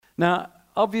Now,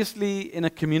 obviously, in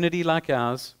a community like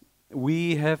ours,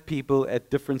 we have people at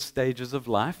different stages of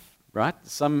life, right?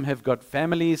 Some have got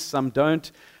families, some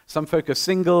don't. Some folk are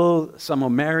single, some are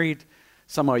married,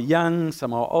 some are young,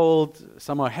 some are old,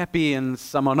 some are happy, and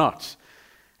some are not.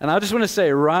 And I just want to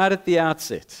say right at the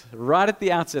outset,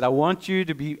 I want you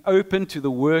to be open to the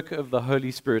work of the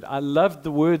Holy Spirit. I loved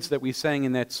the words that we sang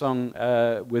in that song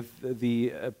with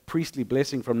the priestly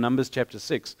blessing from Numbers chapter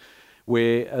 6,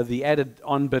 where the added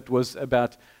on bit was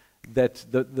about that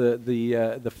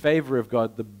the favor of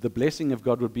God, the blessing of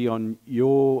God would be on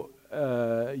you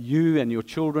and your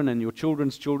children and your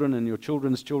children's children and your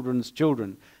children's children's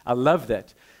children. I love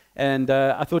that. And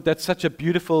I thought that's such a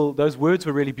beautiful, those words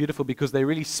were really beautiful because they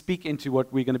really speak into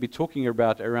what we're going to be talking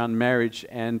about around marriage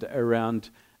and around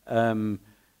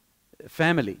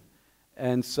family.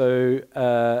 And so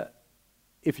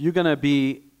if you're going to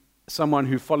be someone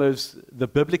who follows the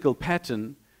biblical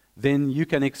pattern, then you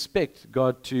can expect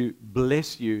God to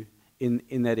bless you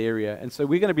in that area. And so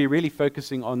we're going to be really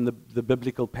focusing on the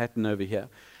biblical pattern over here.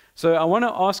 So I want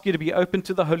to ask you to be open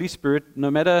to the Holy Spirit,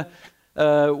 no matter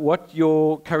what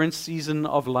your current season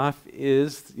of life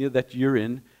is that you're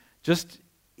in. Just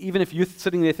even if you're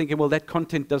sitting there thinking, well, that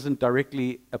content doesn't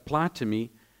directly apply to me,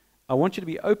 I want you to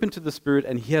be open to the Spirit,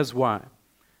 and here's why.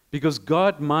 Because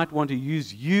God might want to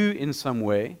use you in some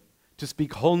way to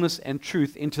speak wholeness and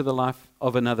truth into the life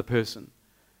of another person.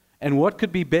 And what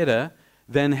could be better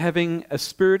than having a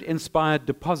Spirit-inspired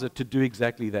deposit to do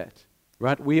exactly that?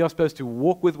 Right? We are supposed to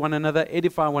walk with one another,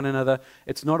 edify one another.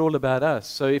 It's not all about us.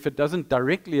 So if it doesn't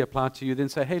directly apply to you, then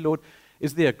say, hey, Lord,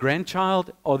 is there a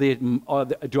grandchild?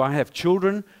 Do I have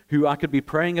children who I could be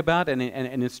praying about and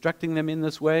instructing them in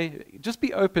this way? Just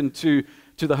be open to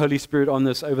the Holy Spirit on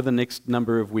this over the next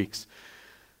number of weeks.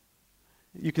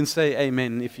 You can say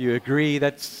amen if you agree.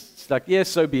 That's like, yes,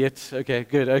 so be it. Okay,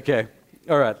 good, okay.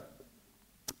 All right.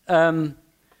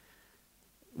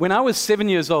 When I was 7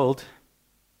 years old,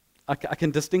 I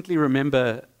can distinctly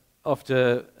remember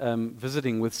after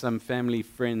visiting with some family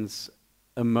friends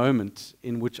a moment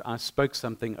in which I spoke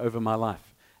something over my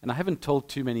life. And I haven't told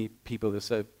too many people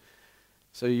this,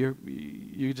 so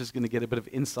you're just going to get a bit of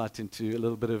insight into a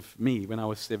little bit of me when I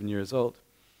was 7 years old.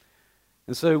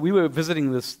 And so we were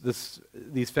visiting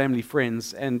these family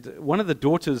friends, and one of the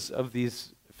daughters of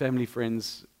these family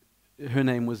friends, her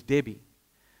name was Debbie.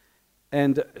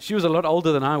 And she was a lot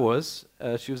older than I was.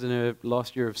 She was in her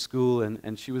last year of school,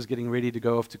 and she was getting ready to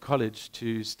go off to college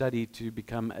to study to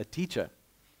become a teacher.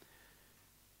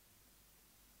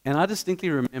 And I distinctly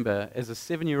remember, as a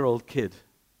 7-year-old kid,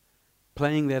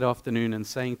 playing that afternoon and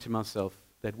saying to myself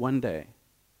that one day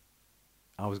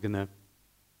I was going to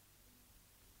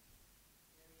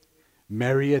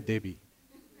marry a Debbie.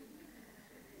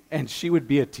 And she would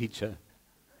be a teacher.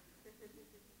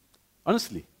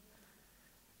 Honestly.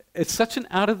 It's such an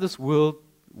out-of-this-world,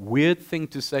 weird thing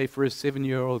to say for a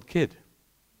 7-year-old kid.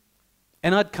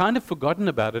 And I'd kind of forgotten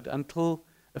about it until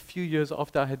a few years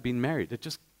after I had been married. It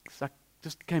just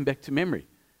came back to memory.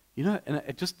 And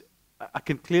I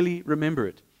can clearly remember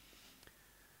it.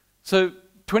 So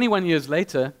 21 years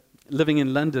later, living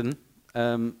in London,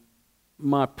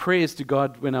 my prayers to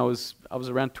God when I was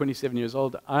around 27 years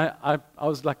old, I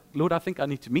was like, Lord, I think I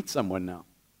need to meet someone now.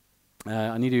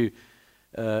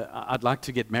 I'd like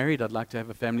to get married. I'd like to have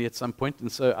a family at some point. And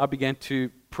so I began to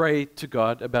pray to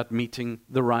God about meeting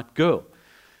the right girl.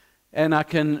 And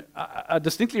I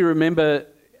distinctly remember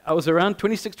I was around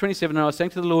 26, 27, and I was saying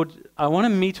to the Lord, I want to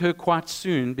meet her quite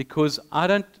soon because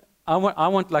I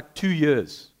want like 2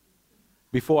 years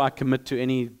before I commit to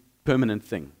any permanent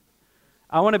thing.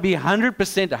 I want to be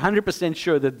 100%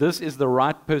 sure that this is the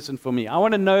right person for me. I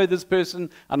want to know this person.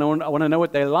 I want to know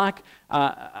what they like.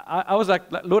 I was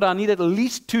like, Lord, I need at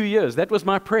least 2 years. That was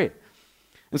my prayer.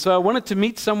 And so I wanted to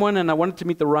meet someone, and I wanted to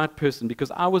meet the right person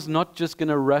because I was not just going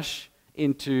to rush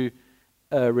into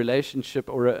a relationship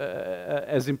or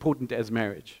as important as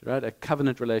marriage, right? A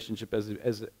covenant relationship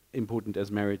as important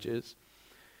as marriage is.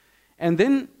 And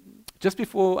then just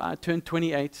before I turned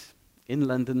 28 in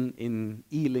London, in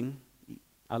Ealing,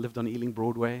 I lived on Ealing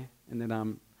Broadway, and then I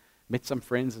met some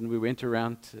friends, and we went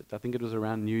around, I think it was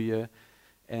around New Year,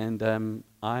 and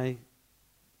I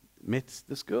met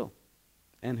this girl,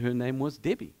 and her name was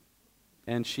Debbie,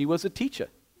 and she was a teacher.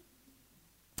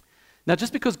 Now,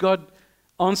 just because God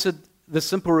answered the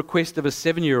simple request of a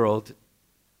 7-year-old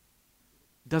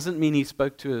doesn't mean he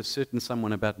spoke to a certain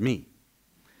someone about me.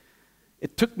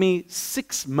 It took me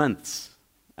 6 months.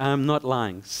 I'm not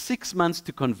lying. 6 months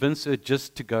to convince her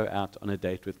just to go out on a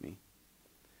date with me.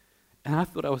 And I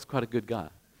thought I was quite a good guy.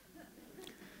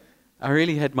 I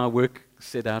really had my work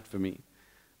set out for me.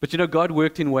 But God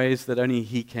worked in ways that only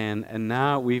He can, and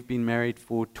now we've been married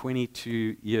for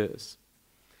 22 years.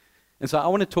 And so I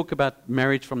want to talk about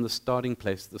marriage from the starting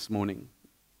place this morning.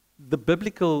 The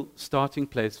biblical starting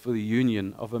place for the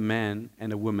union of a man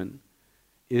and a woman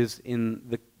is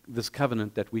in this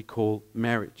covenant that we call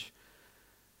marriage.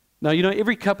 Now,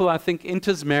 every couple, I think,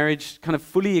 enters marriage kind of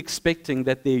fully expecting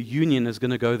that their union is going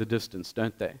to go the distance,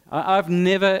 don't they? I've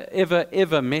never, ever,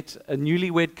 ever met a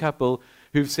newlywed couple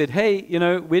who've said, hey,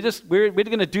 we're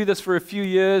going to do this for a few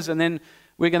years, and then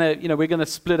we're going to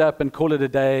split up and call it a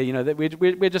day. That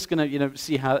we're just going to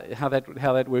see how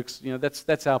that works.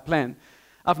 That's our plan.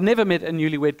 I've never met a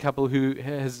newlywed couple who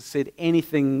has said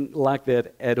anything like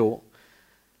that at all.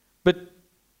 But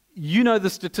the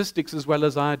statistics as well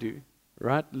as I do.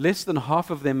 Right? Less than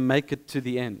half of them make it to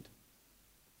the end.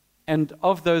 And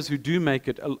of those who do make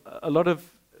it, a lot of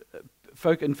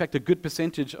folk, in fact, a good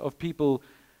percentage of people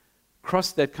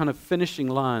cross that kind of finishing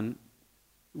line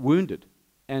wounded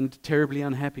and terribly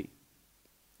unhappy.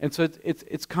 And so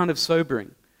it's kind of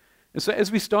sobering. And so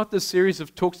as we start this series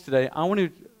of talks today, I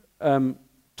want to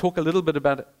talk a little bit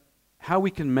about how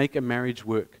we can make a marriage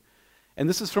work. And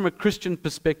this is from a Christian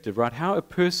perspective, right? How a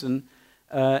person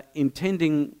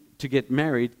intending to get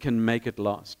married can make it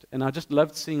last. And I just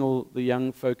loved seeing all the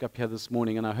young folk up here this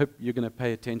morning, and I hope you're going to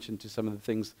pay attention to some of the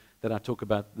things that I talk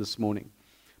about this morning.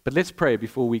 But let's pray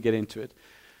before we get into it.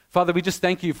 Father, we just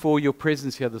thank you for your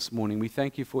presence here this morning. We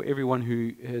thank you for everyone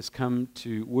who has come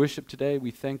to worship today. We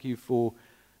thank you for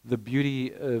the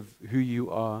beauty of who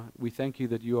you are. We thank you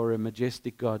that you are a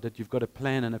majestic God, that you've got a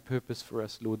plan and a purpose for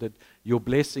us, Lord, that your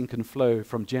blessing can flow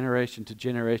from generation to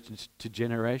generation to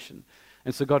generation.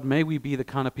 And so, God, may we be the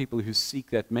kind of people who seek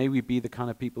that. May we be the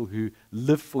kind of people who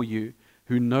live for you,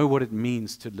 who know what it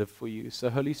means to live for you.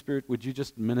 So, Holy Spirit, would you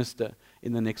just minister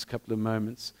in the next couple of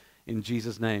moments? In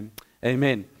Jesus' name,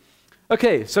 amen.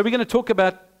 Okay, so we're going to talk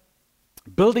about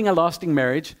building a lasting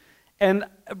marriage. And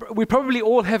we probably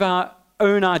all have our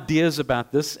own ideas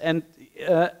about this. And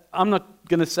I'm not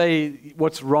going to say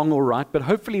what's wrong or right, but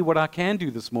hopefully what I can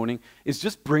do this morning is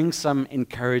just bring some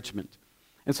encouragement.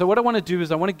 And so what I want to do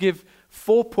is I want to give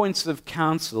 4 points of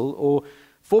counsel or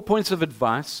 4 points of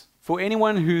advice for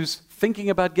anyone who's thinking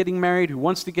about getting married, who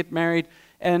wants to get married,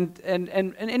 and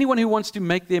anyone who wants to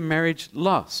make their marriage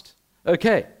last.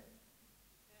 Okay,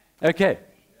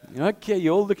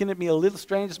 you're all looking at me a little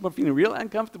strange. I'm feeling real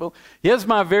uncomfortable. Here's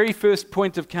my very first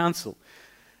point of counsel.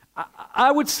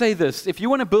 I would say this: if you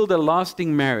want to build a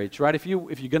lasting marriage, right? If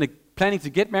you're planning to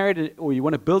get married or you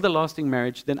want to build a lasting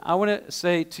marriage, then I want to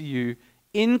say to you,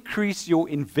 increase your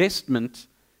investment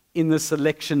in the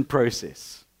selection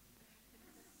process.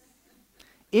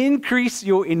 Increase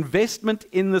your investment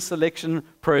in the selection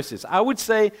process. I would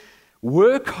say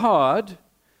work hard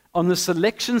on the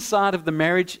selection side of the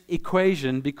marriage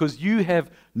equation, because you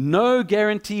have no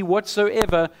guarantee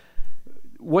whatsoever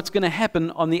what's going to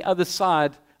happen on the other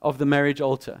side of the marriage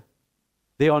altar.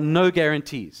 There are no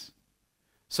guarantees.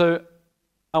 So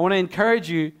I want to encourage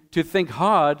you to think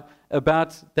hard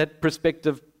about that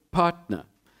prospective partner.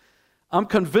 I'm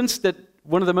convinced that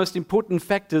one of the most important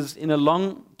factors in a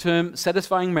long-term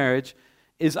satisfying marriage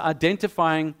is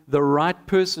identifying the right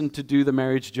person to do the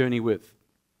marriage journey with.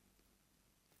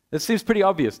 That seems pretty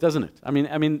obvious, doesn't it? I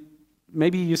mean,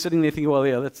 maybe you're sitting there thinking, well,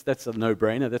 yeah, that's a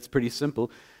no-brainer, that's pretty simple.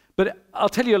 But I'll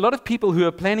tell you, a lot of people who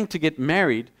are planning to get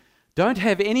married don't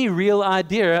have any real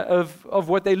idea of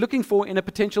what they're looking for in a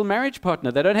potential marriage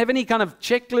partner. They don't have any kind of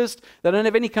checklist. They don't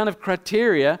have any kind of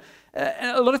criteria.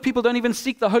 And a lot of people don't even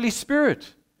seek the Holy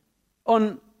Spirit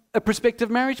on a prospective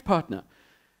marriage partner.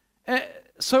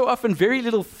 So often, very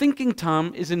little thinking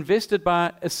time is invested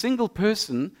by a single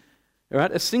person, right?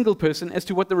 A single person, as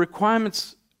to what the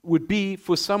requirements would be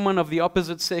for someone of the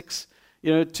opposite sex,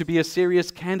 to be a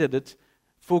serious candidate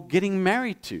for getting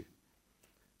married to.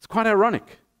 It's quite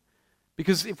ironic.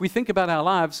 Because if we think about our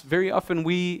lives, very often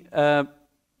we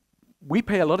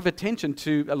pay a lot of attention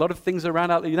to a lot of things around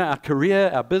our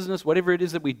career, our business, whatever it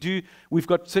is that we do. We've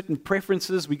got certain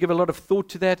preferences. We give a lot of thought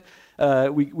to that.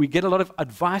 We get a lot of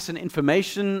advice and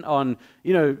information on,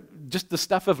 just the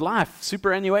stuff of life,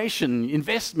 superannuation,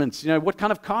 investments, what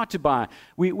kind of car to buy.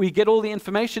 We get all the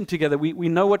information together. We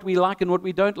know what we like and what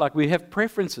we don't like. We have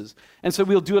preferences. And so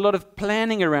we'll do a lot of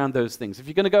planning around those things. If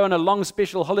you're going to go on a long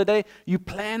special holiday, you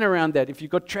plan around that. If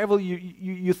you've got travel,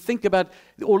 you think about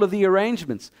all of the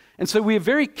arrangements. And so we're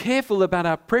very careful about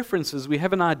our preferences. We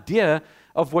have an idea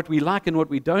of what we like and what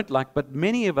we don't like, but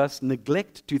many of us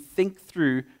neglect to think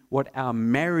through what our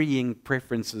marrying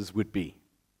preferences would be.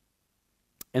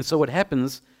 And so what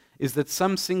happens is that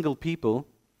some single people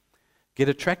get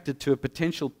attracted to a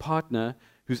potential partner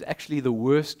who's actually the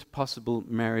worst possible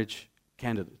marriage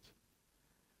candidate.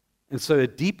 And so a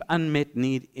deep unmet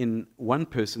need in one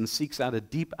person seeks out a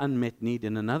deep unmet need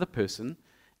in another person,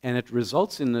 and it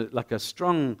results in like a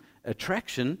strong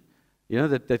attraction,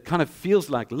 that kind of feels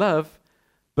like love,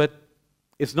 but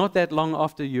it's not that long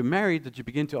after you're married that you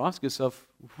begin to ask yourself,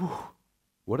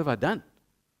 what have I done?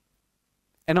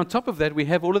 And on top of that, we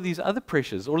have all of these other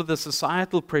pressures, all of the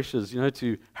societal pressures,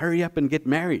 to hurry up and get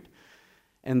married.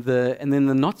 And then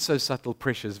the not so subtle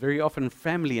pressures, very often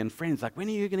family and friends, like, when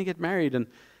are you going to get married?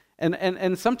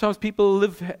 And sometimes people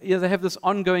they have this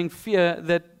ongoing fear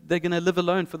that they're going to live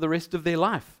alone for the rest of their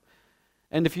life.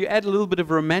 And if you add a little bit of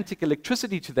romantic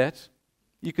electricity to that,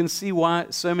 you can see why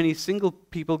so many single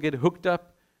people get hooked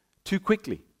up too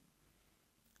quickly.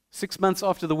 6 months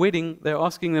after the wedding, they're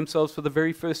asking themselves for the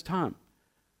very first time,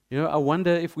 I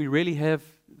wonder if we really have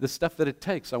the stuff that it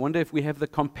takes. I wonder if we have the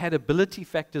compatibility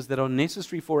factors that are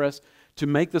necessary for us to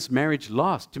make this marriage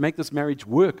last, to make this marriage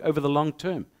work over the long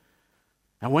term.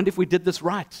 I wonder if we did this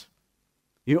right.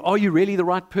 Are you really the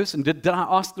right person? Did I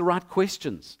ask the right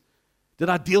questions? Did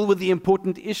I deal with the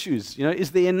important issues?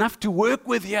 Is there enough to work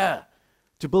with here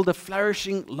to build a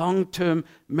flourishing long-term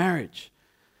marriage?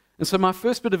 And so my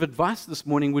first bit of advice this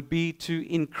morning would be to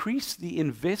increase the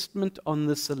investment on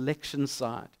the selection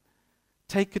side.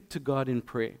 Take it to God in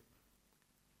prayer.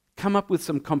 Come up with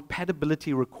some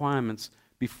compatibility requirements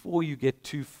before you get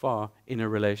too far in a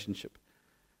relationship.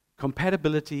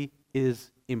 Compatibility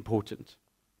is important.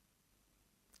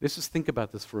 Let's just think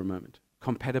about this for a moment.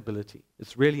 Compatibility.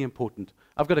 It's really important.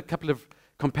 I've got a couple of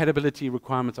compatibility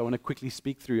requirements I want to quickly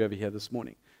speak through over here this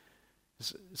morning.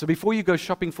 So before you go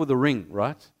shopping for the ring,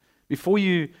 right? Before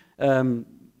you head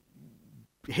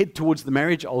towards the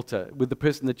marriage altar with the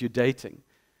person that you're dating,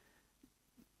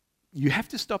 you have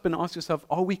to stop and ask yourself,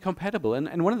 are we compatible?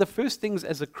 And one of the first things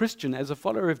as a Christian, as a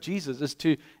follower of Jesus, is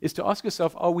to ask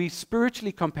yourself, are we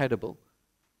spiritually compatible?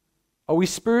 Are we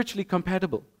spiritually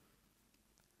compatible?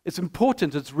 It's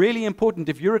important, it's really important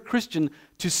if you're a Christian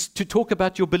to talk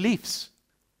about your beliefs.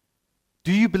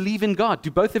 Do you believe in God?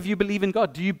 Do both of you believe in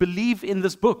God? Do you believe in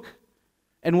this book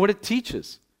and what it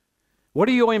teaches? What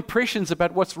are your impressions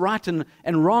about what's right and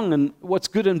wrong and what's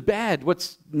good and bad,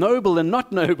 what's noble and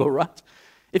not noble, right?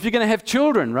 If you're going to have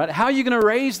children, right, how are you going to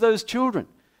raise those children?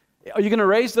 Are you going to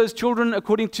raise those children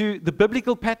according to the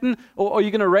biblical pattern, or are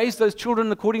you going to raise those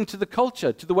children according to the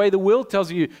culture, to the way the world tells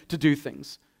you to do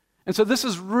things? And so this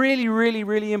is really, really,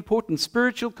 really important.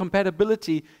 Spiritual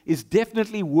compatibility is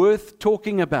definitely worth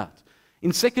talking about.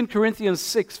 In 2 Corinthians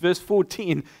 6, verse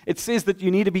 14, it says that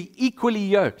you need to be equally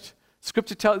yoked.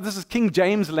 Scripture tells, this is King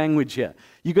James language here.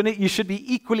 You should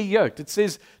be equally yoked. It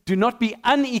says, do not be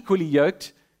unequally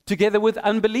yoked together with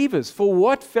unbelievers. For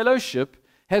what fellowship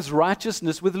has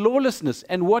righteousness with lawlessness?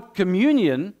 And what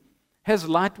communion has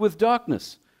light with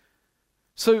darkness?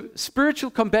 So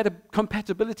spiritual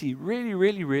compatibility, really,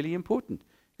 really, really important.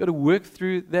 You've got to work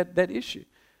through that issue.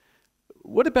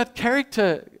 What about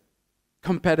character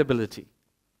compatibility?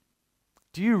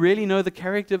 Do you really know the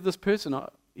character of this person?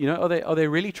 Are they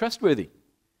really trustworthy?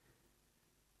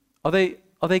 Are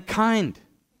they kind?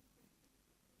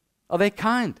 Are they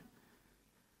kind?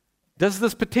 Does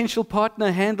this potential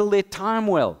partner handle their time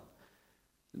well?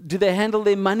 Do they handle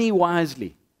their money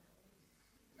wisely?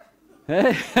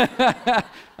 Am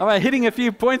I hitting a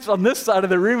few points on this side of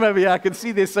the room over here? I can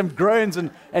see there's some groans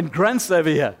and grunts over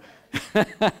here.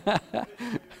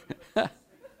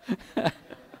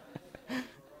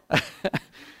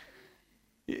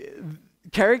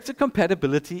 Character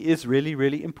compatibility is really,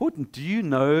 really important. Do you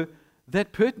know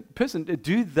that person?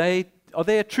 Are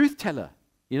they a truth teller?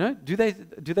 Do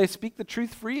they speak the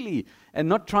truth freely and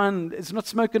not it's not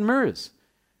smoke and mirrors?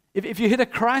 If you hit a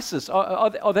crisis,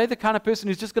 are they the kind of person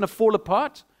who's just going to fall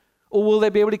apart? Or will they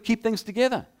be able to keep things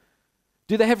together?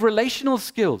 Do they have relational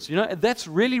skills? That's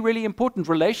really, really important,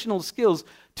 relational skills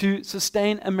to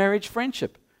sustain a marriage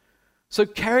friendship. So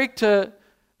character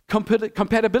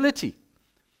compatibility.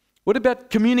 What about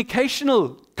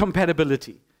communicational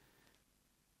compatibility?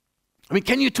 I mean,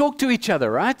 can you talk to each other,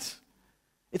 right?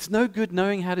 It's no good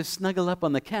knowing how to snuggle up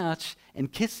on the couch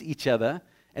and kiss each other,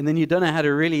 and then you don't know how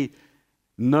to really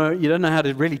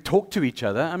talk to each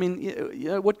other. I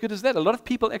mean, what good is that? A lot of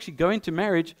people actually go into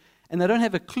marriage and they don't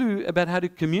have a clue about how to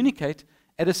communicate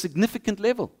at a significant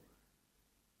level.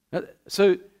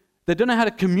 So they don't know how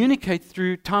to communicate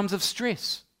through times of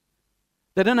stress.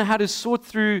 They don't know how to sort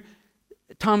through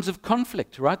times of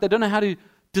conflict, right? They don't know how to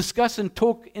discuss and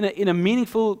talk in a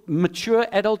meaningful, mature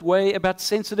adult way about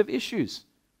sensitive issues.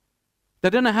 They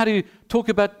don't know how to talk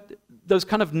about those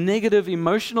kind of negative,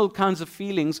 emotional kinds of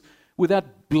feelings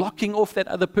without blocking off that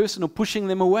other person or pushing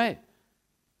them away.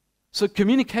 So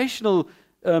communicational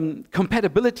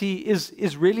compatibility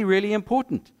is really, really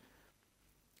important.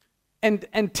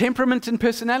 And temperament and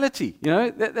personality,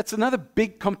 that's another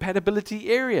big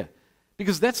compatibility area,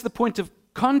 because that's the point of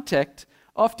contact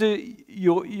after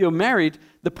you're married.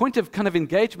 The point of kind of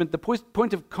engagement, the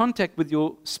point of contact with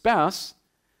your spouse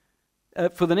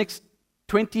for the next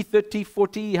 20, 30,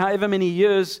 40, however many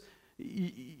years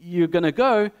you're going to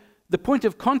go, the point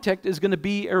of contact is going to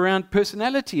be around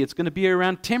personality. It's going to be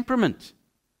around temperament.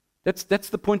 That's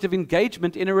the point of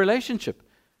engagement in a relationship.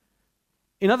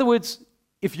 In other words,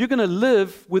 if you're going to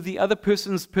live with the other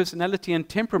person's personality and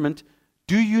temperament,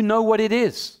 do you know what it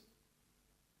is?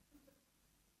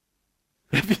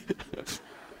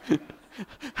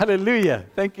 Hallelujah.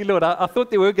 Thank you, Lord. I thought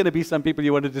there were going to be some people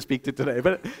you wanted to speak to today.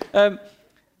 But,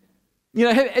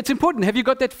 it's important. Have you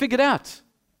got that figured out?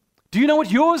 Do you know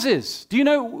what yours is? Do you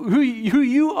know who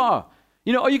you are?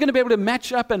 Are you going to be able to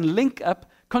match up and link up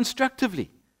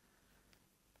constructively?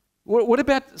 What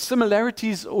about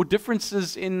similarities or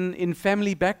differences in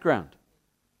family background?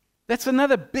 That's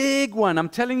another big one. I'm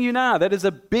telling you now, that is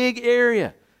a big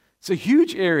area. It's a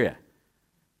huge area.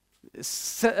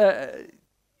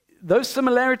 Those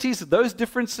similarities, those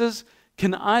differences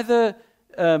can either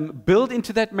build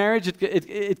into that marriage.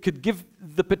 It could give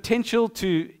the potential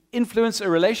to influence a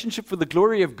relationship for the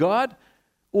glory of God,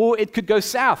 or it could go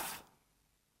south.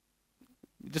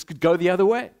 It just could go the other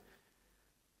way.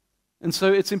 And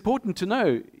so it's important to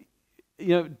know,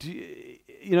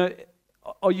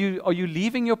 are you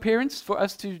leaving your parents for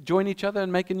us to join each other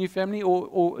and make a new family,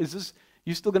 or is this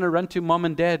you still going to run to mom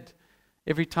and dad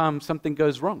every time something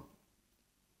goes wrong?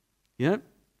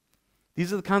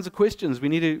 These are the kinds of questions we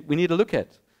need to look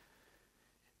at.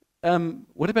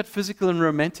 What about physical and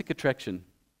romantic attraction?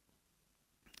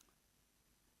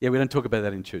 Yeah, we don't talk about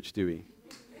that in church, do we?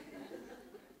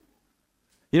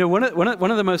 One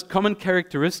of the most common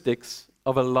characteristics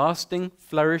of a lasting,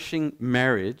 flourishing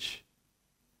marriage,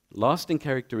 lasting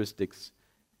characteristics,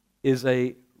 is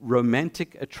a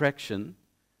romantic attraction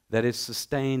that is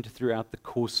sustained throughout the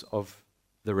course of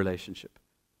the relationship.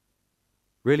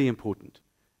 Really important.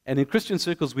 And in Christian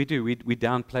circles, we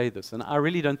downplay this. And I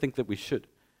really don't think that we should,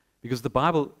 because the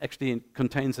Bible actually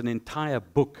contains an entire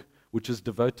book which is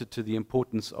devoted to the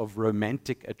importance of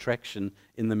romantic attraction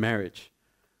in the marriage.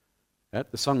 Right?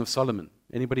 The Song of Solomon.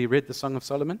 Anybody read the Song of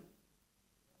Solomon?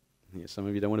 Yeah, some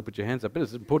of you don't want to put your hands up, but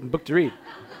it's an important book to read.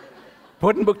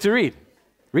 Important book to read.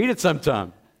 Read it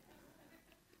sometime.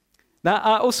 Now,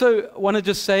 I also want to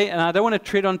just say, and I don't want to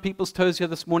tread on people's toes here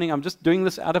this morning, I'm just doing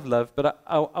this out of love, but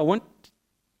I want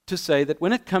to say that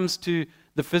when it comes to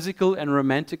the physical and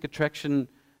romantic attraction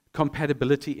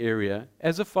compatibility area,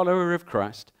 as a follower of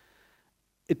Christ,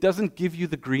 it doesn't give you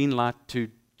the green light to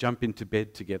jump into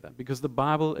bed together. Because the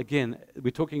Bible, again,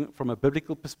 we're talking from a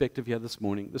biblical perspective here this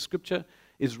morning. The scripture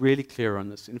is really clear on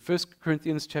this. In 1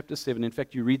 Corinthians chapter 7, in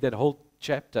fact, you read that whole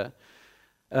chapter,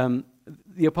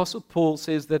 the Apostle Paul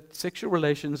says that sexual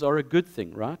relations are a good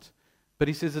thing, right? But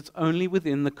he says it's only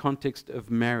within the context of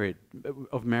marriage.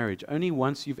 Only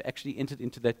once you've actually entered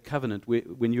into that covenant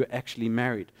when you're actually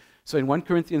married. So in 1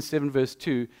 Corinthians 7 verse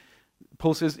 2,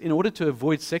 Paul says, in order to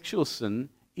avoid sexual sin,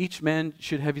 each man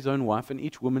should have his own wife and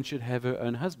each woman should have her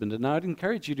own husband. And I'd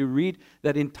encourage you to read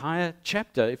that entire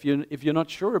chapter if you're not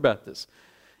sure about this.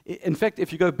 In fact,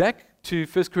 if you go back to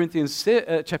 1 Corinthians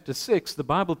chapter 6, the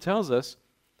Bible tells us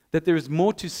that there is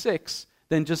more to sex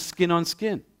than just skin on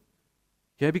skin.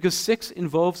 Okay? Because sex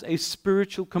involves a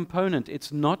spiritual component.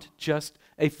 It's not just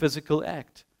a physical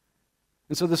act.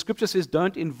 And so the scripture says,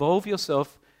 don't involve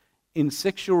yourself in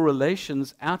sexual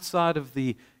relations outside of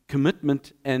the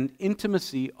commitment and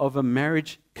intimacy of a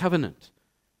marriage covenant.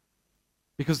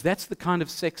 Because that's the kind of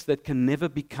sex that can never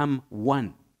become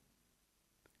one.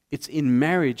 It's in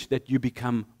marriage that you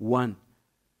become one.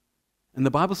 And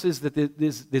the Bible says that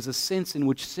there's a sense in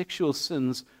which sexual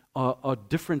sins are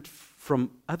different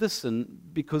from other sin,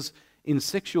 because in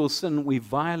sexual sin we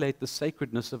violate the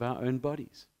sacredness of our own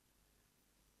bodies.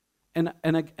 And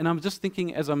I'm just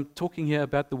thinking as I'm talking here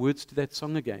about the words to that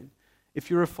song again. If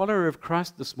you're a follower of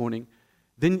Christ this morning,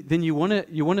 then you want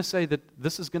to say that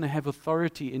this is going to have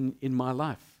authority in my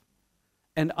life.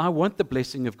 And I want the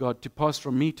blessing of God to pass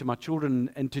from me to my children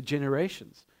and to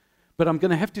generations. But I'm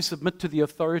going to have to submit to the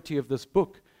authority of this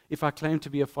book if I claim to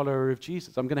be a follower of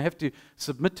Jesus. I'm going to have to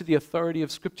submit to the authority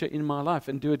of Scripture in my life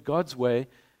and do it God's way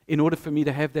in order for me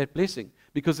to have that blessing.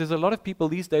 Because there's a lot of people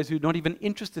these days who are not even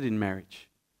interested in marriage.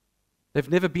 They've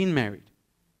never been married.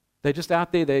 They're just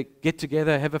out there, they get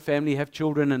together, have a family, have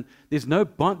children, and there's no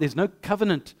bond, there's no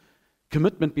covenant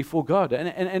commitment before God.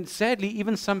 And sadly,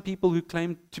 even some people who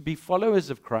claim to be followers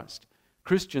of Christ,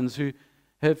 Christians who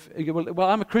well,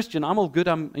 I'm a Christian, I'm all good,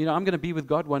 I'm going to be with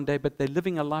God one day, but they're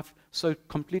living a life so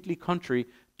completely contrary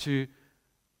to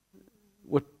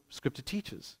what Scripture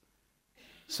teaches.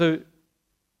 So,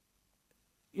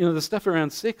 the stuff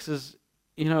around sex is,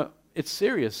 it's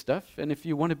serious stuff, and if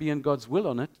you want to be in God's will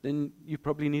on it, then you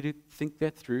probably need to think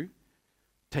that through,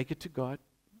 take it to God,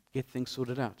 get things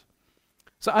sorted out.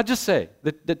 So I just say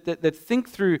that think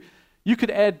through. You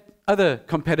could add other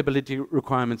compatibility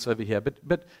requirements over here,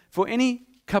 but for any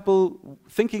couple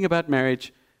thinking about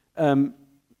marriage,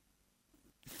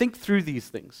 think through these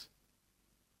things.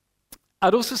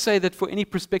 I'd also say that for any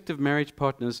prospective marriage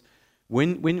partners,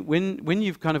 when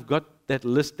you've kind of got that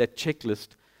list, that checklist,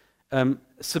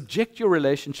 subject your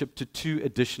relationship to 2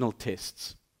 additional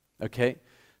tests. Okay?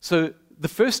 So the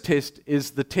first test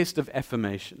is the test of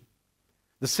affirmation.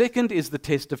 The second is the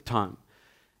test of time.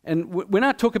 And when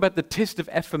I talk about the test of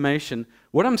affirmation,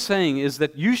 what I'm saying is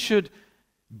that you should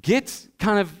get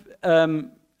kind of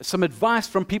some advice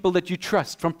from people that you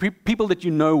trust, from people that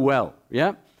you know well,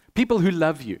 yeah? People who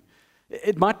love you.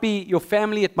 It might be your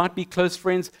family, it might be close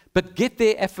friends, but get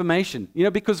their affirmation.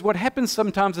 Because what happens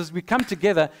sometimes is we come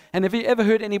together, and have you ever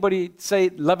heard anybody say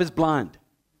love is blind?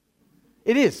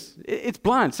 It is. It's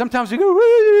blind. Sometimes we go,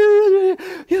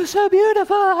 you're so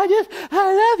beautiful,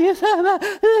 I love you so much.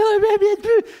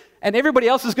 And everybody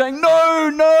else is going,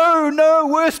 no,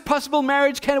 worst possible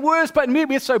marriage, worst, but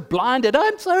we're so blinded,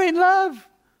 I'm so in love.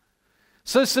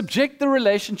 So subject the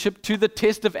relationship to the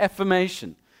test of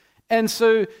affirmation. And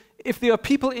so if there are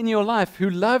people in your life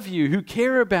who love you, who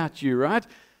care about you, right,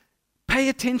 pay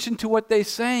attention to what they're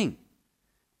saying.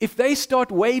 If they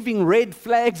start waving red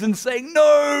flags and saying,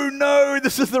 no,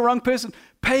 this is the wrong person,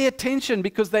 pay attention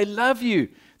because they love you.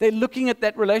 They're looking at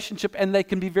that relationship and they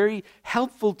can be very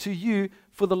helpful to you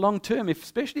for the long term,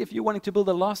 especially if you're wanting to build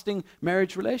a lasting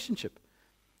marriage relationship.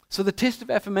 So the test of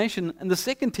affirmation, and the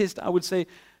second test I would say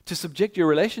to subject your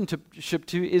relationship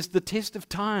to is the test of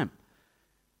time.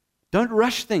 Don't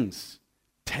rush things.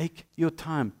 Take your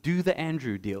time. Do the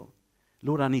Andrew deal.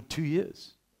 Lord, I need 2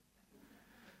 years.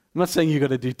 I'm not saying you've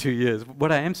got to do 2 years.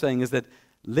 What I am saying is that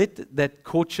let that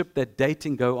courtship, that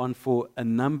dating go on for a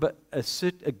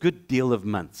good deal of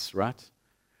months, right?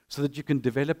 So that you can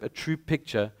develop a true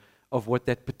picture of what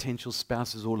that potential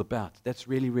spouse is all about. That's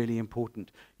really, really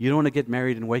important. You don't want to get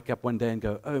married and wake up one day and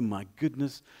go, oh my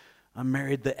goodness, I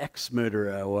married the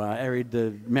ex-murderer, or I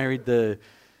married the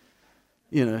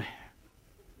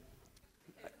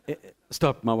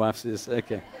Stop, my wife says.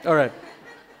 Okay, all right.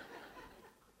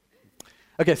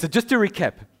 Okay, so just to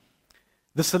recap,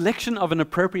 the selection of an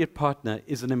appropriate partner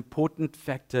is an important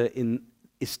factor in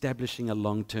establishing a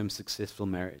long-term successful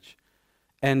marriage.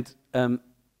 And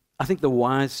I think the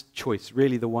wise choice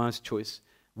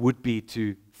would be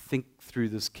to think through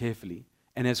this carefully,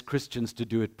 and as Christians to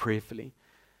do it prayerfully.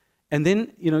 And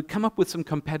then, come up with some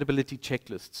compatibility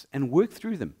checklists and work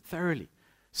through them thoroughly.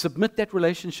 Submit that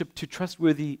relationship to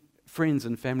trustworthy friends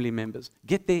and family members.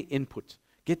 Get their input,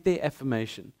 get their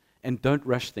affirmation, and don't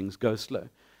rush things, go slow.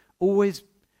 Always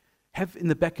have in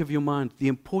the back of your mind the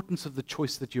importance of the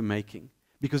choice that you're making,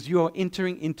 because you are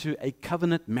entering into a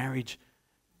covenant marriage.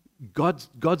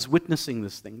 God's witnessing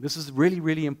this thing. This is really,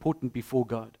 really important before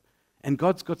God. And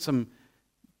God's got some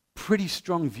pretty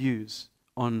strong views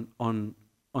on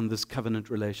this covenant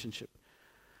relationship.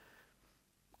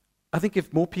 I think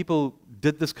if more people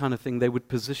did this kind of thing, they would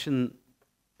position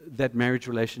that marriage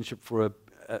relationship for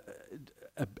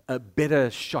a better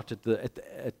shot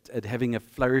at having a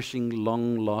flourishing,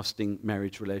 long-lasting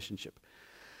marriage relationship.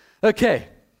 Okay.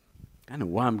 I don't know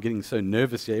why I'm getting so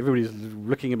nervous here. Everybody's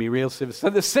looking at me real serious. So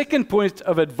the second point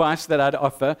of advice that I'd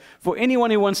offer for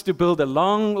anyone who wants to build a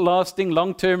long-lasting,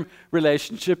 long-term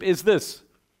relationship is this: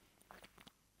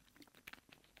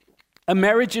 a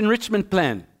marriage enrichment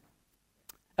plan.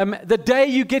 The day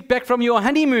you get back from your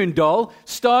honeymoon, doll,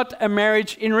 start a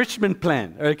marriage enrichment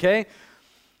plan, okay?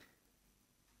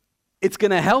 It's going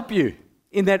to help you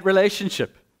in that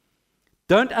relationship.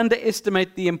 Don't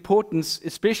underestimate the importance,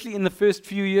 especially in the first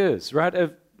few years, right,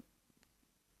 of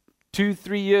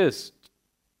 2-3 years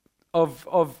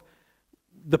of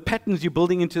the patterns you're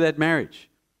building into that marriage.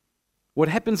 What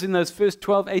happens in those first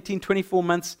 12, 18, 24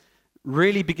 months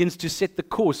really begins to set the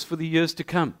course for the years to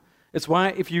come. It's why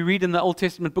if you read in the Old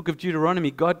Testament book of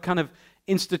Deuteronomy, God kind of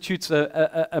institutes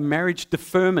a marriage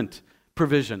deferment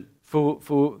provision for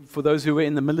those who were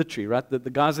in the military, right? The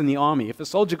guys in the army. If a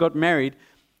soldier got married,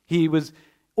 he was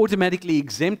automatically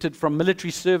exempted from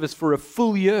military service for a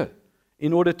full year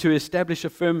in order to establish a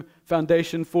firm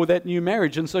foundation for that new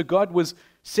marriage. And so God was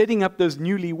setting up those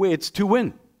newlyweds to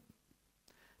win.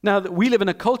 Now, we live in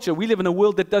a culture, we live in a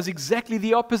world that does exactly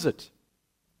the opposite.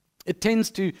 It tends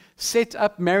to set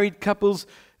up married couples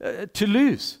to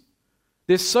lose.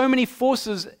 There's so many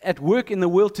forces at work in the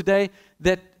world today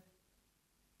that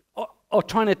are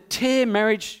trying to tear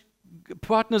marriage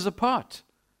partners apart.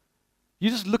 You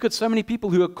just look at so many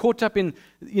people who are caught up in,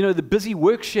 the busy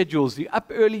work schedules. You're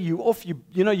up early, you're off,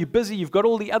 you're busy. You've got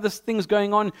all the other things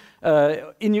going on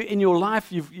in your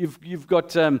life. You've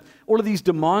got all of these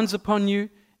demands upon you,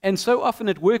 and so often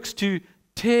it works to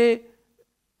tear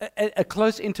a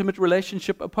close, intimate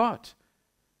relationship apart.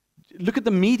 Look at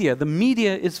the media. The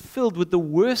media is filled with the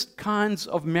worst kinds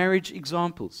of marriage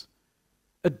examples.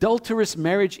 Adulterous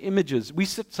marriage images. We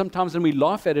sit sometimes and we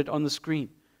laugh at it on the screen.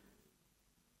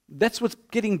 That's what's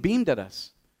getting beamed at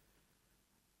us.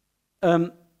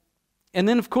 And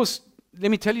then, of course,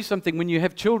 let me tell you something. When you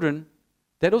have children,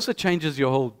 that also changes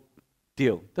your whole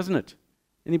deal, doesn't it?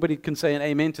 Anybody can say an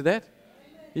amen to that?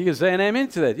 Amen. You can say an amen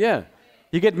to that, yeah.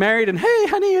 You get married and, hey,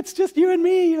 honey, it's just you and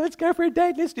me. Let's go for a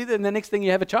date. Let's do that. And the next thing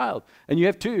you have a child. And you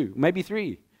have 2, maybe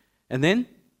 3. And then,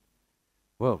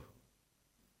 well,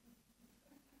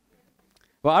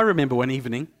 I remember one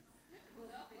evening,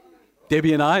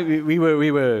 Debbie and I, we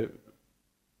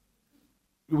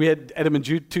had Adam and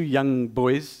Jude, 2 young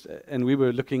boys, and we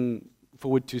were looking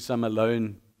forward to some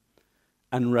alone,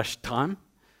 unrushed time.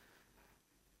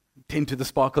 Tend to the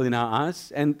sparkle in our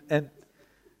eyes. And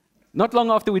not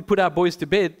long after we'd put our boys to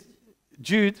bed,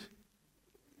 Jude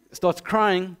starts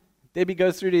crying. Debbie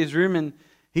goes through to his room, and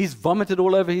he's vomited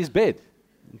all over his bed.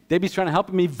 Debbie's trying to help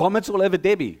him. He vomits all over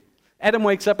Debbie. Adam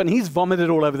wakes up, and he's vomited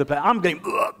all over the place. I'm going,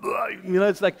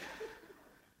 it's like,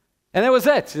 and that was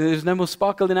that. There's no more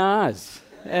sparkle in our eyes.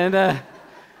 And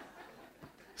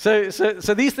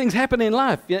so these things happen in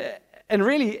life. Yeah? And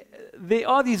really, there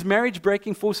are these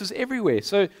marriage-breaking forces everywhere.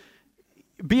 So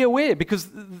be aware, because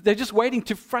they're just waiting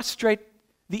to frustrate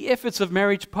the efforts of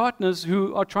marriage partners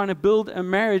who are trying to build a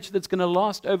marriage that's going to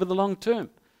last over the long term.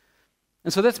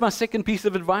 And so that's my second piece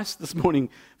of advice this morning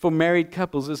for married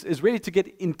couples, is really to get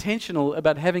intentional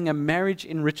about having a marriage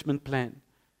enrichment plan.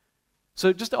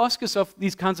 So just ask yourself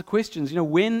these kinds of questions.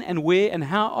 When and where and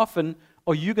how often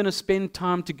are you going to spend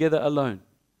time together alone?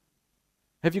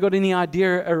 Have you got any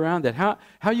idea around that? How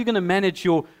are you going to manage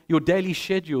your daily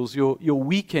schedules, your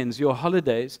weekends, your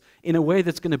holidays in a way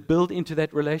that's going to build into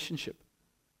that relationship?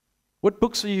 What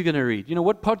books are you going to read?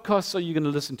 What podcasts are you going to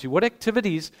listen to? What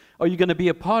activities are you going to be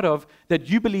a part of that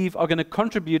you believe are going to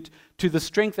contribute to the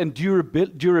strength and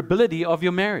durability of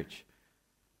your marriage?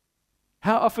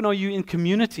 How often are you in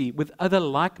community with other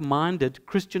like-minded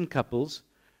Christian couples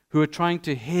who are trying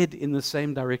to head in the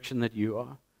same direction that you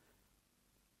are?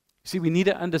 See, we need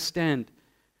to understand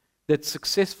that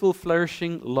successful,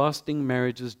 flourishing, lasting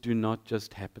marriages do not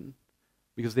just happen,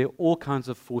 because there are all kinds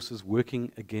of forces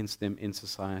working against them in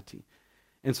society.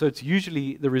 And so it's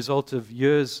usually the result of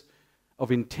years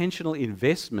of intentional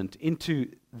investment into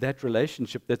that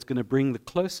relationship that's going to bring the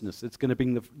closeness, it's going to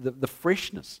bring the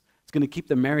freshness, it's going to keep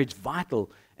the marriage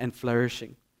vital and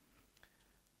flourishing.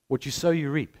 What you sow, you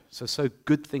reap. So sow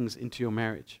good things into your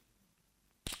marriage.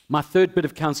 My third bit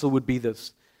of counsel would be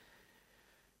this.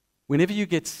 Whenever you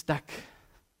get stuck,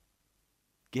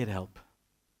 get help.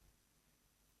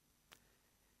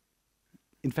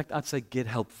 In fact, I'd say get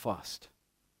help fast.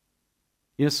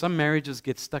 Some marriages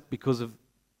get stuck because of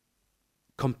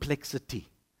complexity.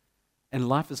 And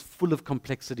life is full of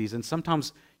complexities. And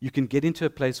sometimes you can get into a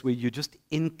place where you're just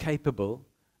incapable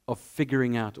of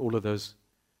figuring out all of those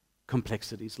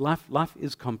complexities. Life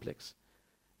is complex.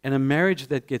 And a marriage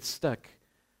that gets stuck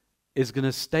is going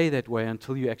to stay that way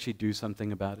until you actually do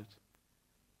something about it.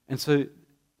 And so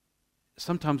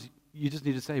sometimes you just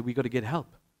need to say, we've got to get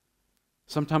help.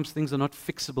 Sometimes things are not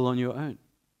fixable on your own.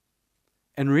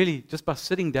 And really, just by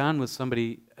sitting down with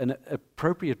somebody, an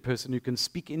appropriate person who can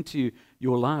speak into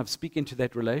your lives, speak into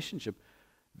that relationship,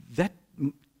 that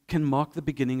can mark the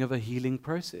beginning of a healing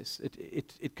process.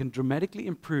 It can dramatically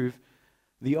improve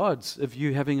the odds of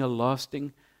you having a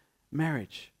lasting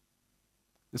marriage.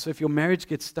 And so if your marriage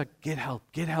gets stuck, get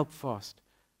help fast.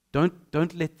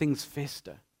 Don't let things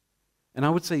fester. And I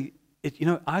would say,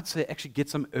 I'd say actually get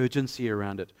some urgency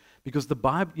around it. Because the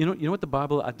Bible, you know what the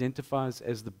Bible identifies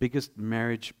as the biggest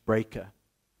marriage breaker?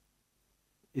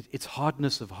 It's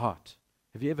hardness of heart.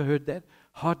 Have you ever heard that?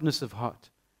 Hardness of heart.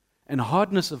 And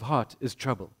hardness of heart is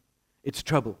trouble. It's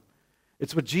trouble.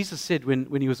 It's what Jesus said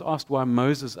when he was asked why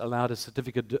Moses allowed a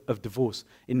certificate of divorce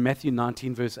in Matthew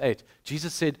 19, verse 8.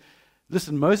 Jesus said,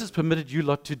 listen, Moses permitted you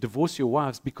lot to divorce your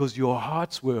wives because your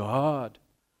hearts were hard.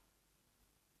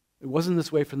 It wasn't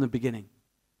this way from the beginning.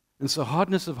 And so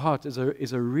hardness of heart is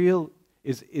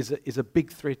a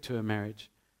big threat to a marriage.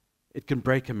 It can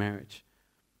break a marriage.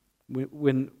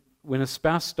 When when a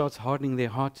spouse starts hardening their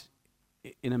heart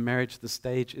in a marriage, the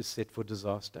stage is set for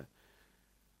disaster.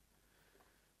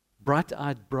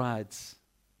 Bright-eyed brides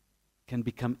can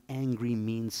become angry,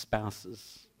 mean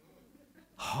spouses,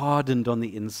 hardened on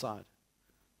the inside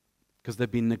because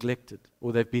they've been neglected,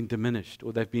 or they've been diminished,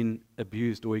 or they've been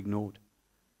abused or ignored.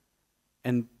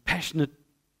 And passionate,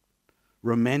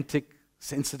 romantic,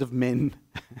 sensitive men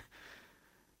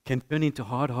can turn into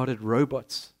hard-hearted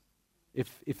robots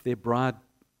if their bride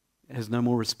has no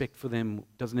more respect for them,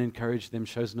 doesn't encourage them,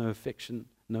 shows no affection,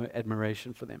 no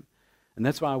admiration for them. And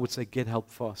that's why I would say get help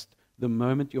fast. The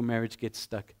moment your marriage gets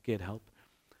stuck, get help.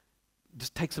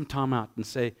 Just take some time out and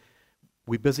say,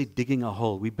 we're busy digging a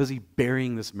hole. We're busy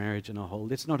burying this marriage in a hole.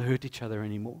 Let's not hurt each other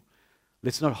anymore.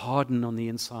 Let's not harden on the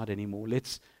inside anymore.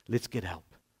 Let's get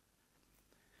help.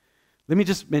 Let me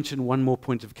just mention one more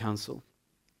point of counsel.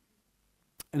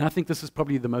 And I think this is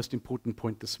probably the most important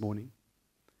point this morning.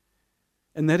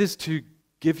 And that is to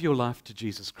give your life to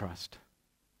Jesus Christ.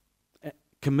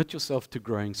 Commit yourself to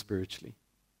growing spiritually.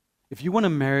 If you want a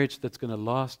marriage that's going to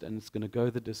last and it's going to go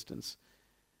the distance,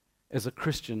 as a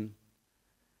Christian,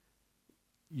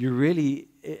 you really,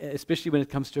 especially when it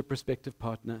comes to a prospective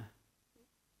partner,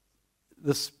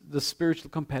 the spiritual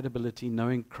compatibility,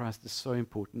 knowing Christ, is so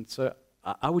important. So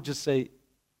I would just say,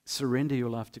 surrender your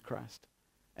life to Christ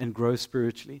and grow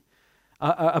spiritually.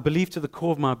 I believe to the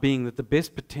core of my being that the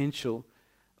best potential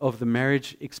of the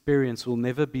marriage experience will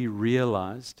never be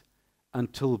realized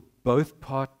until both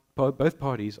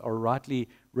parties are rightly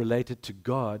related to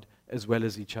God as well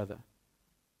as each other.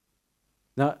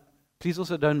 Now, please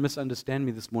also don't misunderstand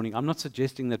me this morning. I'm not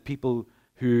suggesting that people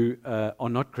who are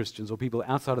not Christians or people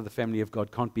outside of the family of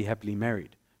God can't be happily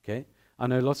married. Okay? I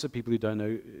know lots of people who don't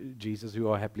know Jesus who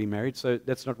are happily married, so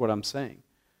that's not what I'm saying.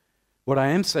 What I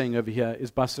am saying over here is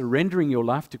by surrendering your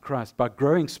life to Christ, by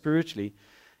growing spiritually,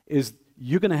 is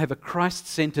you're going to have a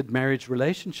Christ-centered marriage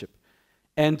relationship.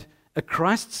 And a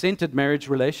Christ-centered marriage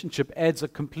relationship adds a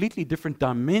completely different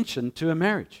dimension to a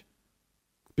marriage.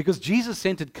 Because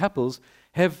Jesus-centered couples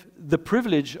have the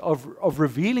privilege of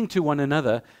revealing to one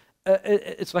another,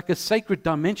 it's like a sacred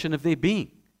dimension of their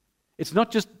being. It's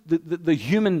not just the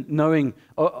human knowing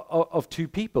of two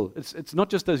people. It's not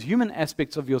just those human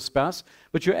aspects of your spouse,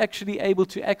 but you're actually able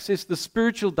to access the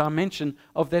spiritual dimension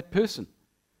of that person.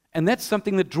 And that's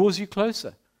something that draws you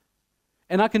closer.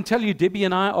 And I can tell you, Debbie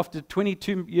and I, after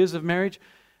 22 years of marriage,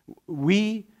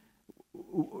 right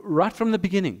from the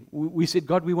beginning, we said,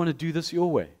 God, we want to do this your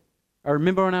way. I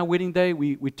remember on our wedding day,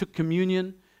 we took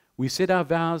communion, we said our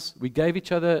vows, we gave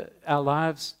each other our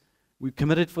lives, we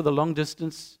committed for the long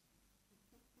distance.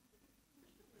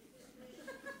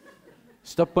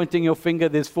 Stop pointing your finger,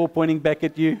 there's 4 pointing back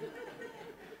at you.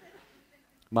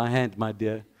 My hand, my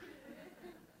dear.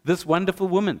 This wonderful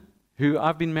woman who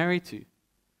I've been married to.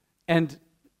 And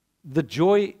the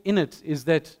joy in it is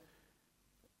that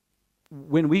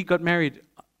when we got married,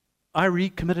 I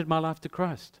recommitted my life to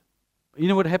Christ. You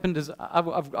know what happened is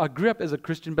I grew up as a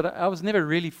Christian, but I was never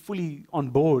really fully on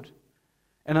board.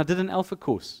 And I did an Alpha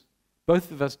course.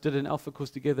 Both of us did an Alpha course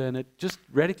together, and it just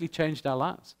radically changed our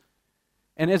lives.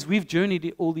 And as we've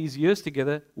journeyed all these years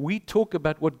together, we talk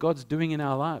about what God's doing in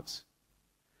our lives.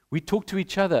 We talk to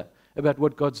each other about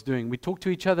what God's doing. We talk to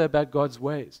each other about God's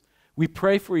ways. We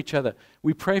pray for each other.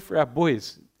 We pray for our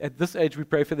boys. At this age, we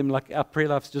pray for them like our prayer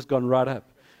life's just gone right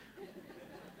up.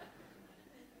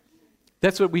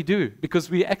 That's what we do because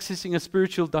we're accessing a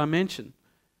spiritual dimension.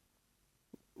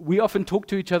 We often talk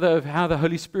to each other of how the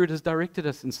Holy Spirit has directed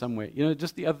us in some way. You know,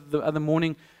 just the other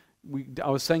morning, I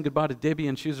was saying goodbye to Debbie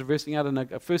and she was reversing out, and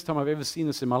the first time I've ever seen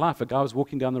this in my life, a guy was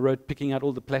walking down the road picking out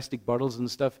all the plastic bottles and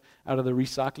stuff out of the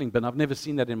recycling bin. I've never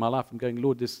seen that in my life. I'm going,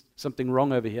 Lord, there's something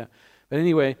wrong over here. But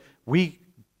anyway, we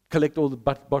collect all the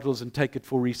bottles and take it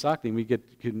for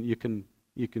recycling.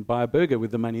 You can buy a burger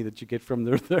with the money that you get from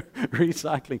the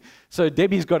recycling. So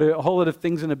Debbie's got a whole lot of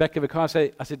things in the back of her car.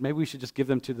 I said, maybe we should just give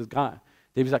them to the guy.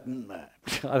 Debbie's like,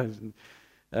 nah.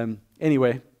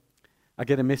 Anyway, I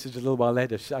get a message a little while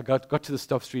later. I got to the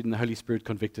stop street and the Holy Spirit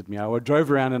convicted me. I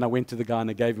drove around and I went to the guy and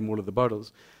I gave him all of the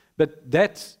bottles. But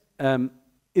that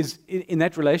is in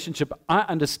that relationship, I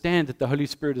understand that the Holy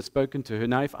Spirit has spoken to her.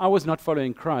 Now, if I was not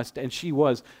following Christ and she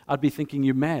was, I'd be thinking,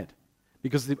 you're mad.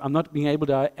 Because I'm not being able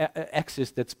to access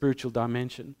that spiritual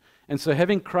dimension. And so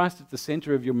having Christ at the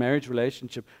center of your marriage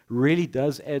relationship really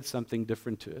does add something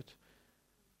different to it.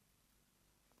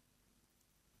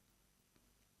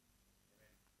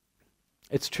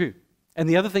 It's true. And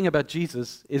the other thing about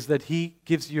Jesus is that he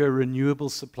gives you a renewable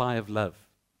supply of love.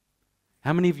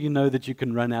 How many of you know that you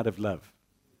can run out of love?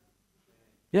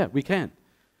 Yeah, we can.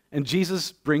 And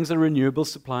Jesus brings a renewable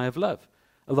supply of love.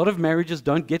 A lot of marriages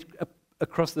don't get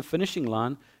across the finishing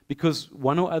line because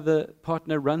one or other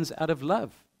partner runs out of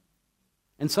love.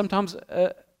 And sometimes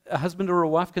a husband or a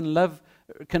wife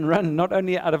can run not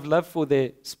only out of love for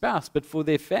their spouse, but for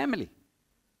their family,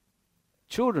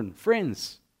 children,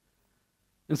 friends.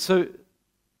 And so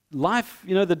life,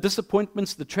 the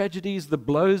disappointments, the tragedies, the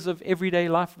blows of everyday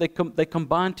life, they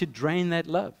combine to drain that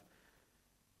love.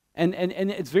 And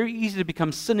it's very easy to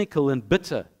become cynical and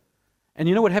bitter. And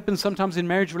you know what happens sometimes in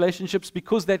marriage relationships?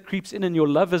 Because that creeps in and your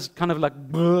love is kind of like,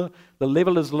 the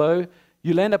level is low,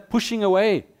 you'll end up pushing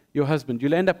away your husband.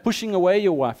 You'll end up pushing away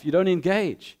your wife. You don't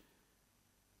engage.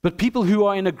 But people who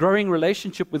are in a growing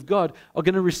relationship with God are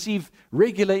going to receive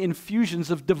regular infusions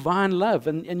of divine love.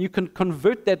 And you can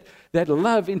convert that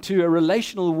love into a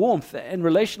relational warmth and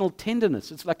relational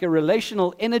tenderness. It's like a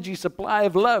relational energy supply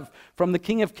of love from the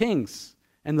King of Kings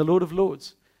and the Lord of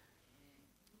Lords.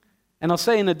 And I'll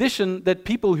say in addition that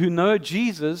people who know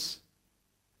Jesus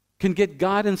can get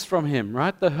guidance from Him,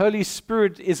 right? The Holy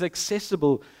Spirit is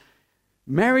accessible.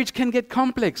 Marriage can get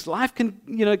complex. Life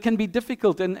can be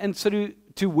difficult. And so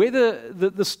to weather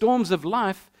the storms of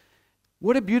life,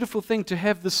 what a beautiful thing to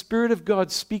have the Spirit of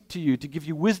God speak to you, to give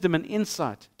you wisdom and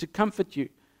insight, to comfort you.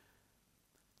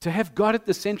 To have God at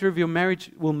the center of your marriage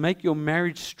will make your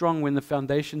marriage strong when the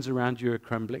foundations around you are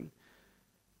crumbling.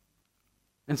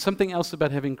 And something else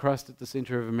about having Christ at the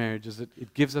center of a marriage is that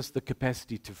it gives us the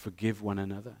capacity to forgive one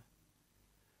another.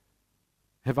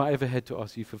 Have I ever had to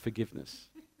ask you for forgiveness?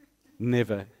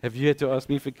 Never. Have you had to ask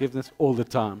me forgiveness? All the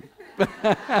time.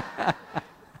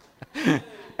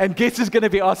 And guess who's going to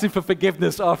be asking for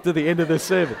forgiveness after the end of the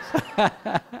service?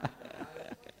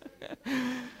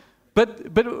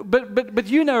 But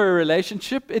you know a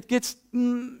relationship, it gets,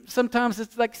 sometimes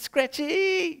it's like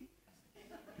scratchy.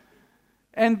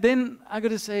 And then I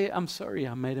got to say, I'm sorry,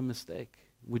 I made a mistake.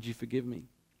 Would you forgive me?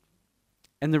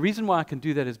 And the reason why I can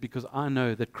do that is because I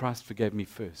know that Christ forgave me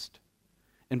first.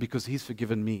 And because He's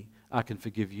forgiven me, I can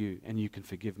forgive you, and you can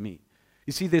forgive me.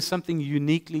 You see, there's something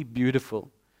uniquely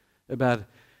beautiful about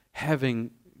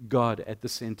having God at the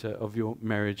center of your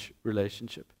marriage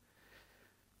relationship.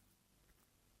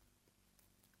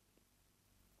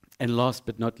 And last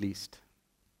but not least,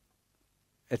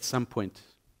 at some point,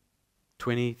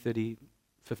 20, 30,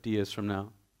 50 years from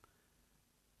now,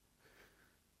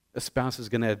 a spouse is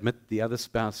going to admit the other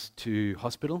spouse to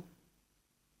hospital,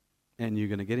 and you're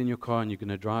going to get in your car and you're going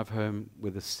to drive home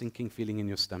with a sinking feeling in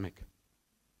your stomach.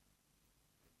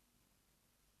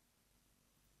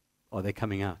 Are they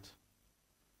coming out?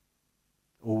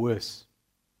 Or worse,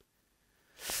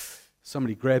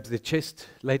 somebody grabs their chest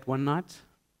late one night,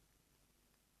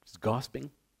 is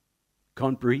gasping,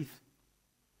 can't breathe,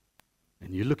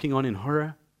 and you're looking on in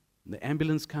horror, and the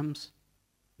ambulance comes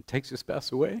and takes your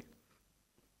spouse away.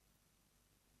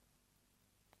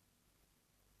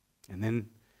 And then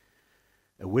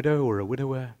a widow or a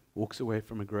widower walks away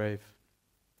from a grave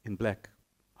in black,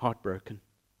 heartbroken,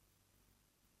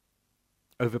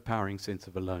 overpowering sense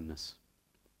of aloneness.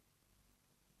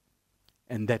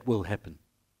 And that will happen.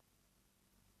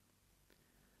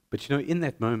 But in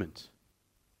that moment,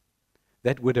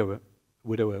 that widower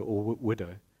or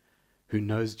widow who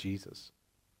knows Jesus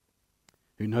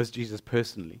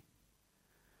personally,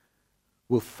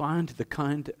 will find the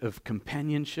kind of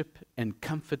companionship and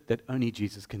comfort that only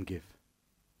Jesus can give.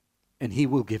 And He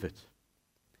will give it.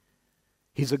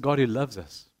 He's a God who loves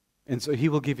us. And so He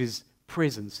will give His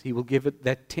presence. He will give it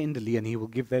that tenderly, and He will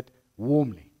give that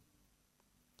warmly.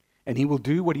 And He will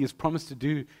do what He has promised to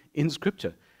do in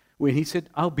Scripture, when He said,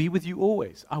 I'll be with you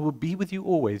always. I will be with you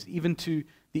always, even to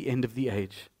the end of the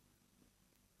age.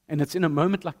 And it's in a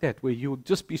moment like that where you'll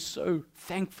just be so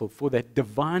thankful for that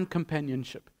divine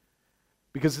companionship,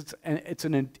 because it's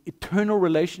an eternal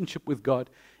relationship with God,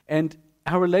 and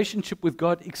our relationship with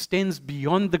God extends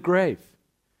beyond the grave.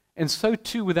 And so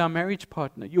too with our marriage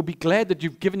partner. You'll be glad that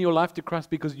you've given your life to Christ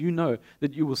because you know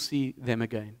that you will see them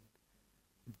again.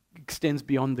 It extends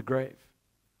beyond the grave.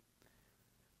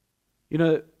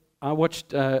 I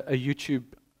watched a YouTube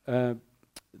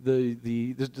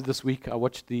this week. I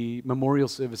watched the memorial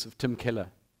service of Tim Keller,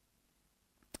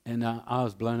 and I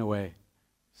was blown away.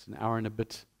 It's an hour and a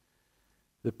bit.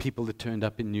 The people that turned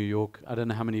up in New York. I don't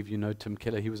know how many of you know Tim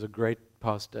Keller. He was a great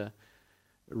pastor,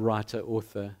 writer,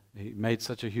 author. He made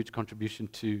such a huge contribution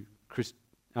to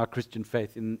our Christian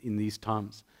faith in these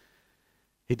times.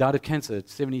 He died of cancer at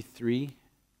 73,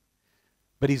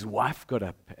 but his wife got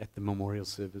up at the memorial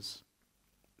service.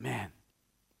 Man,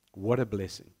 what a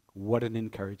blessing. What an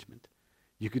encouragement.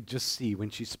 You could just see when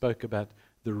she spoke about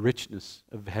the richness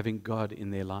of having God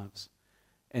in their lives.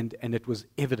 And it was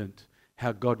evident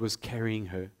how God was carrying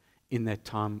her in that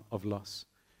time of loss.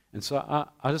 And so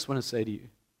I just want to say to you,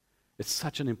 it's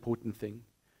such an important thing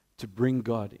to bring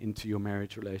God into your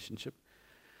marriage relationship.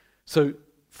 So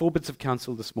 4 bits of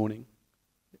counsel this morning.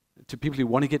 To people who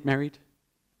want to get married,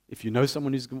 if you know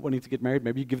someone who's wanting to get married,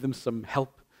 maybe you give them some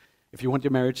help. If you want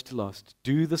your marriage to last,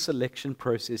 do the selection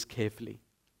process carefully.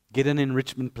 Get an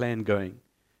enrichment plan going.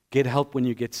 Get help when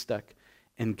you get stuck,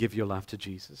 and give your life to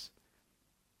Jesus.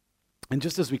 And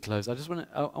just as we close, I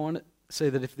want to say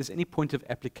that if there's any point of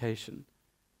application,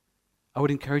 I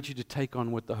would encourage you to take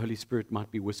on what the Holy Spirit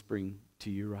might be whispering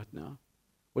to you right now.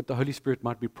 What the Holy Spirit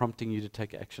might be prompting you to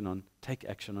take action on. Take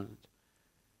action on it.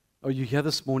 Are you here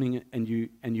this morning and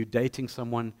you're dating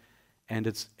someone and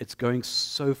it's going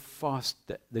so fast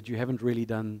that you haven't really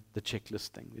done the checklist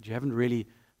thing, that you haven't really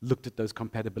looked at those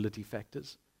compatibility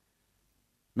factors?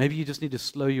 Maybe you just need to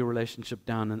slow your relationship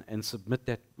down and submit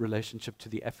that relationship to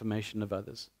the affirmation of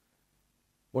others.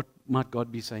 What might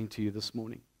God be saying to you this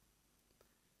morning?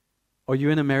 Are you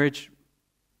in a marriage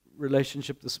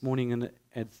relationship this morning and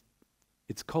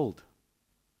it's cold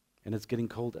and it's getting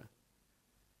colder?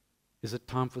 Is it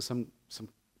time for some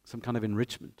kind of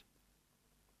enrichment?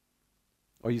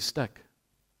 Are you stuck?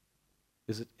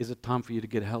 Is it time for you to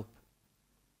get help?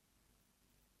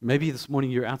 Maybe this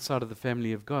morning you're outside of the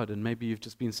family of God, and maybe you've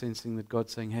just been sensing that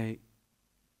God's saying, hey,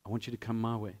 I want you to come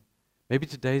my way. Maybe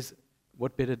today's,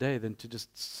 what better day than to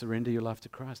just surrender your life to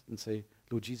Christ and say,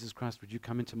 Lord Jesus Christ, would you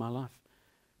come into my life?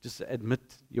 Just admit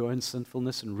your own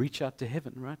sinfulness and reach out to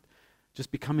heaven, right?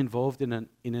 Just become involved in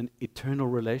an eternal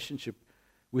relationship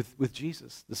with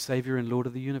Jesus, the Savior and Lord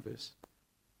of the universe.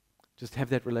 Just have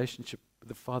that relationship with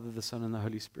the Father, the Son, and the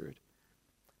Holy Spirit.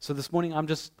 So this morning,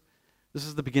 this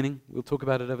is the beginning. We'll talk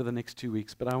about it over the next 2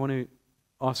 weeks, but I want to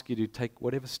ask you to take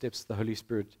whatever steps the Holy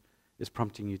Spirit is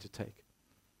prompting you to take.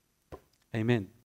 Amen.